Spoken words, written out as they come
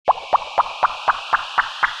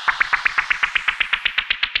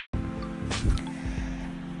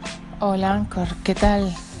Hola, Anchor, ¿qué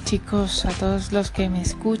tal, chicos? A todos los que me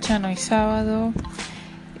escuchan hoy sábado,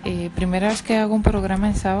 primera vez que hago un programa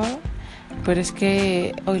en sábado, pero es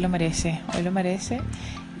que hoy lo merece.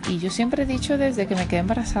 Y yo siempre he dicho desde que me quedé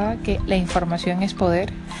embarazada que la información es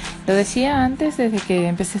poder. Lo decía antes, desde que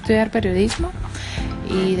empecé a estudiar periodismo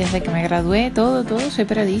y desde que me gradué, todo, soy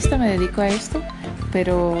periodista, me dedico a esto.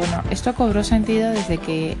 Pero bueno, esto cobró sentido desde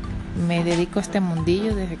que me dedico a este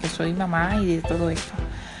mundillo, desde que soy mamá y de todo esto.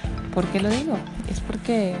 ¿Por qué lo digo? Es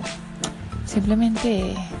porque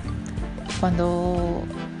simplemente cuando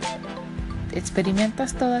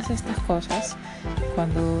experimentas todas estas cosas,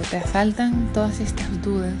 cuando te asaltan todas estas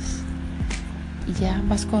dudas y ya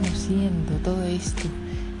vas conociendo todo esto,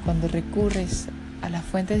 cuando recurres a la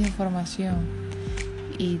fuente de información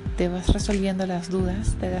y te vas resolviendo las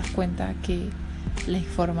dudas, te das cuenta que la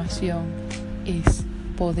información es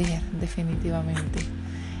poder, definitivamente.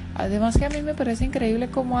 Además que a mí me parece increíble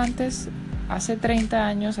cómo antes, hace 30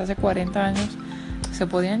 años, hace 40 años, se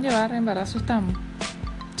podían llevar embarazos tan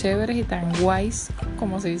chéveres y tan guays,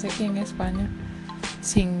 como se dice aquí en España,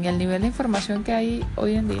 sin el nivel de información que hay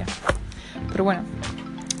hoy en día. Pero bueno,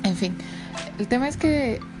 en fin, el tema es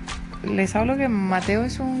que les hablo que Mateo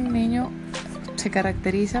es un niño, se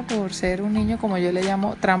caracteriza por ser un niño, como yo le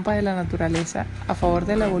llamo, trampa de la naturaleza, a favor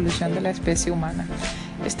de la evolución de la especie humana.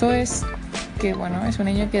 Esto es que, bueno, es un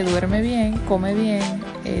niño que duerme bien, come bien,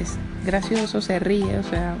 es gracioso, se ríe, o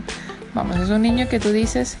sea, vamos, es un niño que tú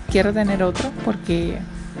dices, quiero tener otro, porque,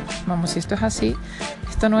 vamos, si esto es así,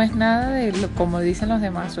 esto no es nada de lo, como dicen los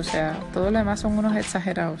demás, o sea, todo lo demás son unos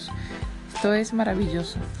exagerados. Esto es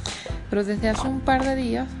maravilloso. Pero desde hace un par de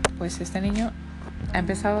días, pues este niño ha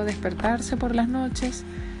empezado a despertarse por las noches,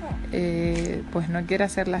 pues no quiere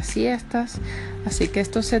hacer las siestas, así que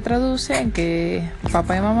esto se traduce en que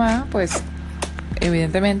papá y mamá, pues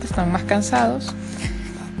evidentemente están más cansados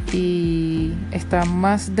y están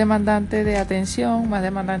más demandantes de atención, más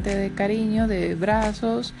demandantes de cariño, de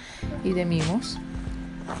brazos y de mimos.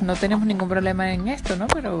 No tenemos ningún problema en esto, ¿no?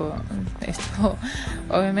 Pero esto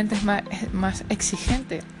obviamente es más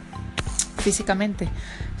exigente físicamente.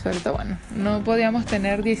 Sobre todo, bueno, no podíamos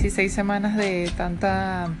tener 16 semanas de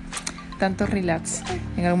tanto relax.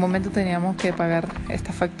 En algún momento teníamos que pagar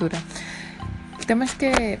esta factura. El tema es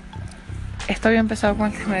que esto había empezado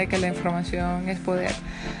con el tema de que la información es poder.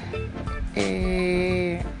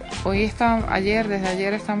 Desde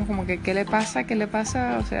ayer estamos como que ¿qué le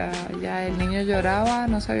pasa? O sea, ya el niño lloraba,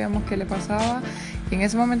 no sabíamos qué le pasaba. Y en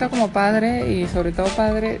ese momento, como padre, y sobre todo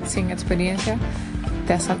padre sin experiencia,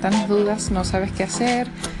 te asaltan las dudas, no sabes qué hacer,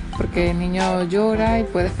 porque el niño llora y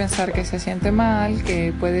puedes pensar que se siente mal,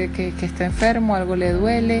 que puede que esté enfermo, algo le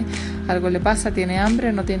duele, algo le pasa, tiene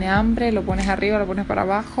hambre, no tiene hambre, lo pones arriba, lo pones para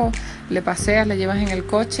abajo, le paseas, le llevas en el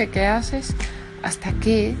coche, ¿qué haces? Hasta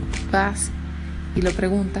que vas y lo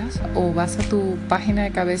preguntas, o vas a tu página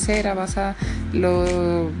de cabecera,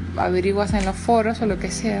 lo averiguas en los foros o lo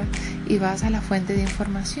que sea, y vas a la fuente de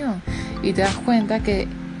información y te das cuenta que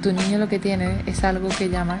tu niño lo que tiene es algo que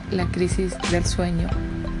llaman la crisis del sueño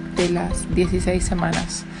de las 16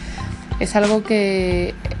 semanas. Es algo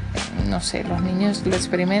que, no sé, los niños lo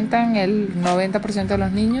experimentan, el 90% de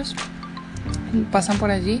los niños pasan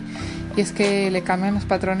por allí, y es que le cambian los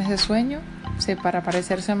patrones de sueño, para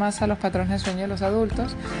parecerse más a los patrones de sueño de los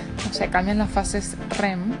adultos. O sea, cambian las fases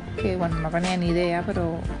REM, que bueno, no tenía ni idea,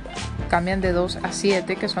 pero cambian de 2 a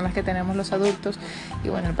 7, que son las que tenemos los adultos, y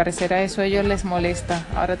bueno, al parecer a eso a ellos les molesta.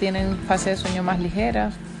 Ahora tienen fases de sueño más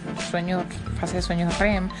ligeras, fase de sueño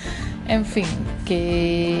REM, en fin,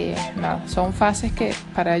 que nada, son fases que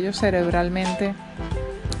para ellos cerebralmente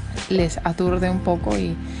les aturde un poco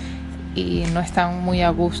y no están muy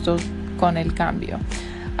a gusto con el cambio.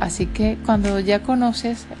 Así que cuando ya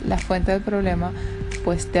conoces la fuente del problema,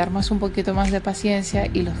 pues te armas un poquito más de paciencia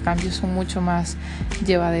y los cambios son mucho más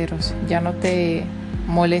llevaderos. Ya no te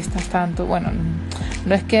molestas tanto. Bueno,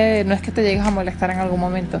 no es que te llegues a molestar en algún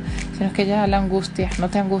momento, sino que ya no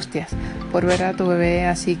te angustias por ver a tu bebé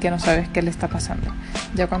así que no sabes qué le está pasando.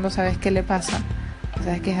 Ya cuando sabes qué le pasa,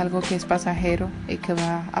 sabes que es algo que es pasajero y que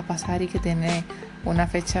va a pasar y que tiene una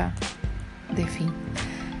fecha de fin.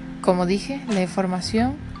 Como dije, la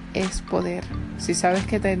información es poder. Si sabes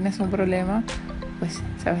que tienes un problema, pues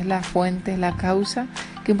sabes la fuente, la causa.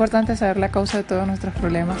 Qué importante saber la causa de todos nuestros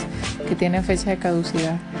problemas que tienen fecha de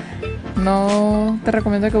caducidad. No te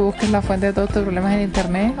recomiendo que busques la fuente de todos tus problemas en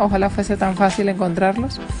internet. Ojalá fuese tan fácil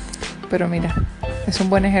encontrarlos. Pero mira, es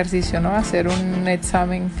un buen ejercicio, ¿no? Hacer un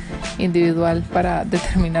examen individual para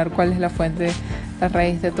determinar cuál es la fuente, la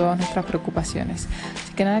raíz de todas nuestras preocupaciones.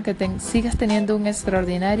 Así que nada, que sigas teniendo un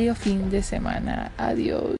extraordinario fin de semana. Adiós.